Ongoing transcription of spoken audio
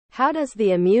How does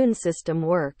the immune system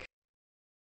work?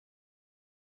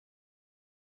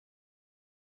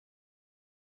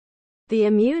 The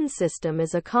immune system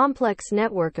is a complex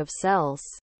network of cells,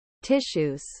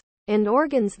 tissues, and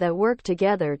organs that work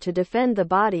together to defend the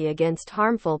body against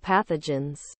harmful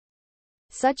pathogens,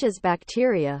 such as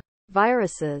bacteria,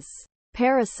 viruses,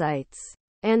 parasites,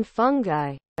 and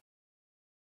fungi.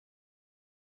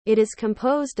 It is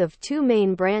composed of two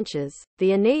main branches,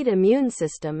 the innate immune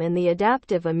system and the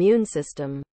adaptive immune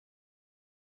system.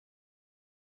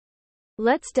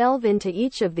 Let's delve into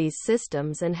each of these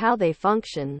systems and how they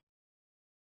function.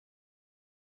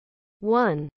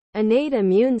 1. Innate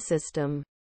immune system.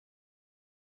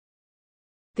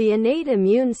 The innate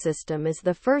immune system is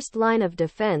the first line of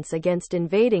defense against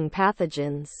invading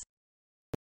pathogens.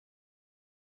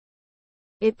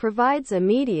 It provides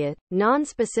immediate,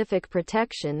 non-specific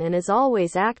protection and is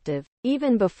always active,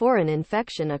 even before an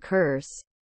infection occurs.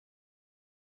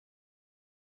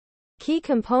 Key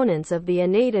components of the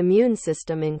innate immune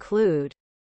system include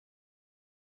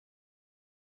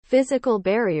physical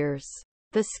barriers.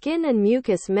 The skin and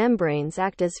mucous membranes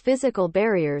act as physical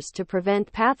barriers to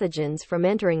prevent pathogens from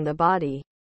entering the body.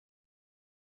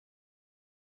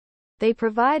 They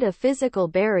provide a physical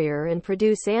barrier and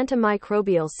produce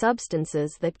antimicrobial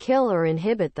substances that kill or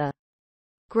inhibit the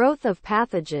growth of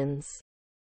pathogens.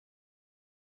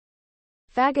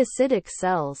 Phagocytic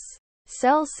cells.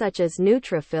 Cells such as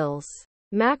neutrophils,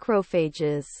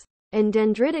 macrophages, and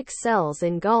dendritic cells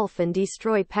engulf and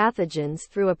destroy pathogens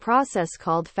through a process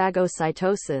called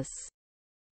phagocytosis.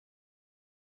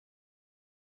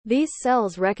 These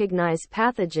cells recognize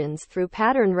pathogens through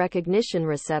pattern recognition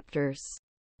receptors,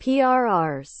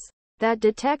 PRRs, that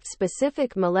detect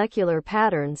specific molecular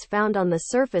patterns found on the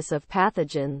surface of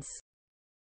pathogens.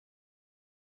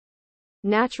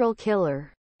 Natural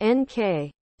killer.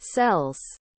 NK cells.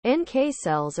 NK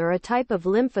cells are a type of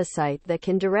lymphocyte that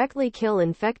can directly kill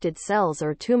infected cells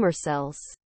or tumor cells.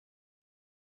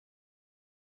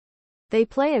 They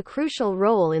play a crucial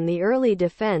role in the early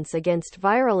defense against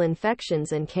viral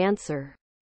infections and cancer.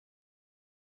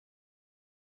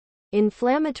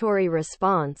 Inflammatory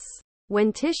response.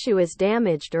 When tissue is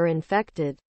damaged or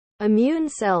infected, immune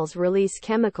cells release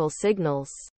chemical signals,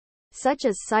 such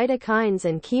as cytokines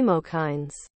and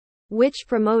chemokines, which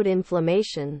promote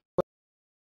inflammation.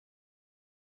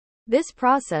 This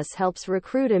process helps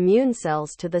recruit immune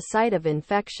cells to the site of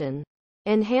infection,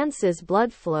 enhances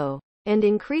blood flow, and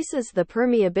increases the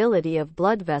permeability of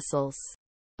blood vessels,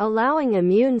 allowing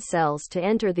immune cells to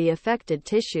enter the affected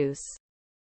tissues.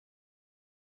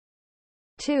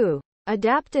 2.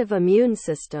 Adaptive immune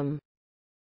system.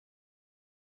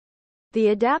 The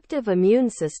adaptive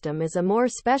immune system is a more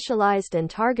specialized and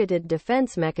targeted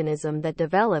defense mechanism that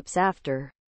develops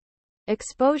after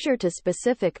exposure to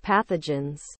specific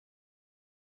pathogens.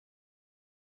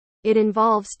 It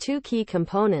involves two key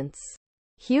components: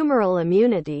 humoral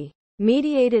immunity,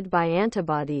 mediated by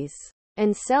antibodies,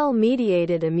 and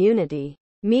cell-mediated immunity,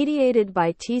 mediated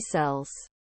by T cells.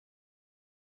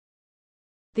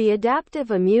 The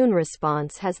adaptive immune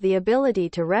response has the ability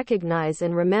to recognize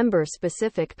and remember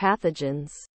specific pathogens,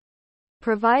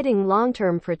 providing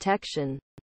long-term protection.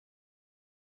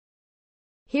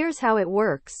 Here's how it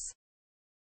works.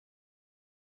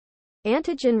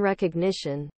 Antigen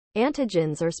recognition.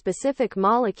 Antigens are specific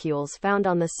molecules found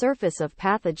on the surface of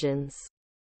pathogens.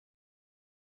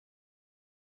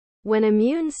 When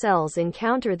immune cells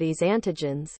encounter these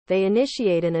antigens, they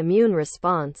initiate an immune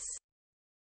response.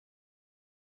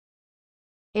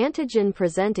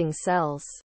 Antigen-presenting cells,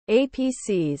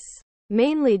 APCs,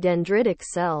 mainly dendritic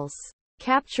cells,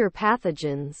 capture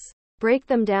pathogens, break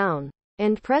them down,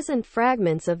 and present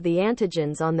fragments of the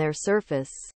antigens on their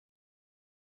surface.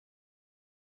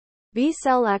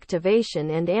 B-cell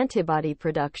activation and antibody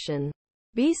production.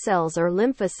 B-cells are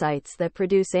lymphocytes that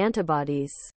produce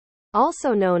antibodies,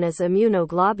 also known as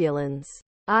immunoglobulins,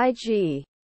 Ig.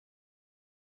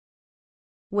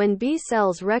 When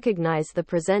B-cells recognize the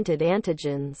presented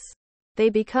antigens, they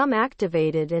become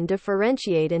activated and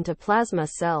differentiate into plasma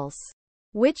cells,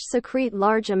 which secrete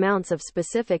large amounts of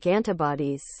specific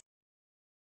antibodies.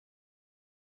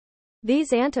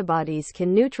 These antibodies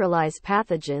can neutralize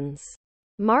pathogens,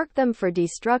 mark them for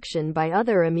destruction by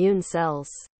other immune cells,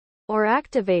 or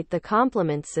activate the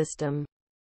complement system.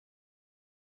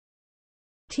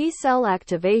 T-cell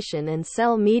activation and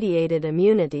cell-mediated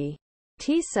immunity.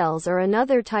 T-cells are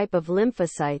another type of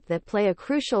lymphocyte that play a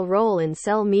crucial role in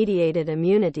cell-mediated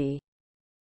immunity.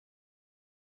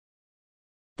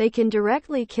 They can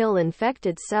directly kill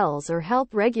infected cells or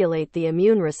help regulate the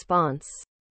immune response.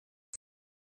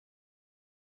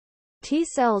 T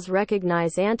cells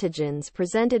recognize antigens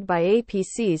presented by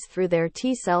APCs through their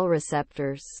T cell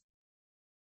receptors.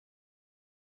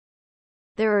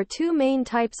 There are two main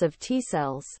types of T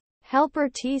cells: helper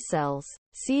T cells,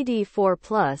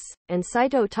 CD4+, and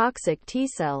cytotoxic T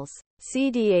cells,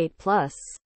 CD8+.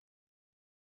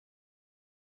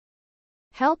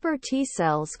 Helper T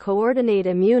cells coordinate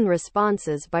immune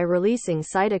responses by releasing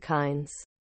cytokines,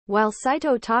 while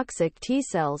cytotoxic T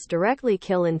cells directly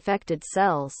kill infected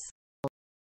cells.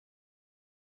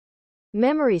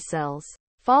 Memory cells.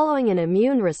 Following an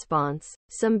immune response,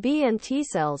 some B and T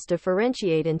cells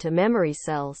differentiate into memory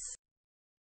cells.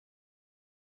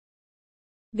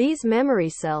 These memory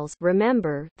cells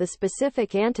remember the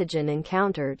specific antigen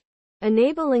encountered,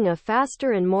 enabling a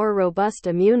faster and more robust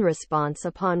immune response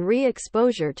upon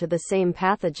re-exposure to the same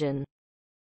pathogen.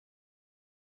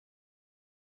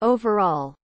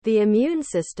 Overall, the immune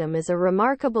system is a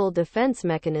remarkable defense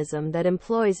mechanism that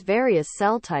employs various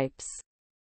cell types,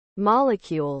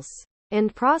 molecules,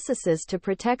 and processes to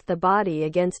protect the body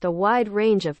against a wide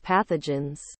range of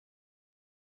pathogens.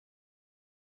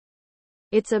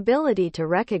 Its ability to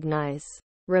recognize,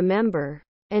 remember,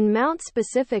 and mount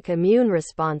specific immune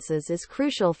responses is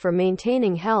crucial for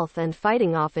maintaining health and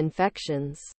fighting off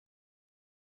infections.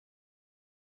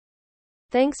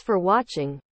 Thanks for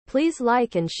watching. Please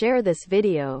like and share this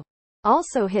video.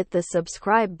 Also hit the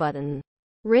subscribe button,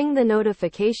 ring the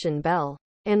notification bell,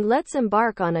 and let's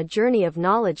embark on a journey of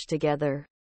knowledge together.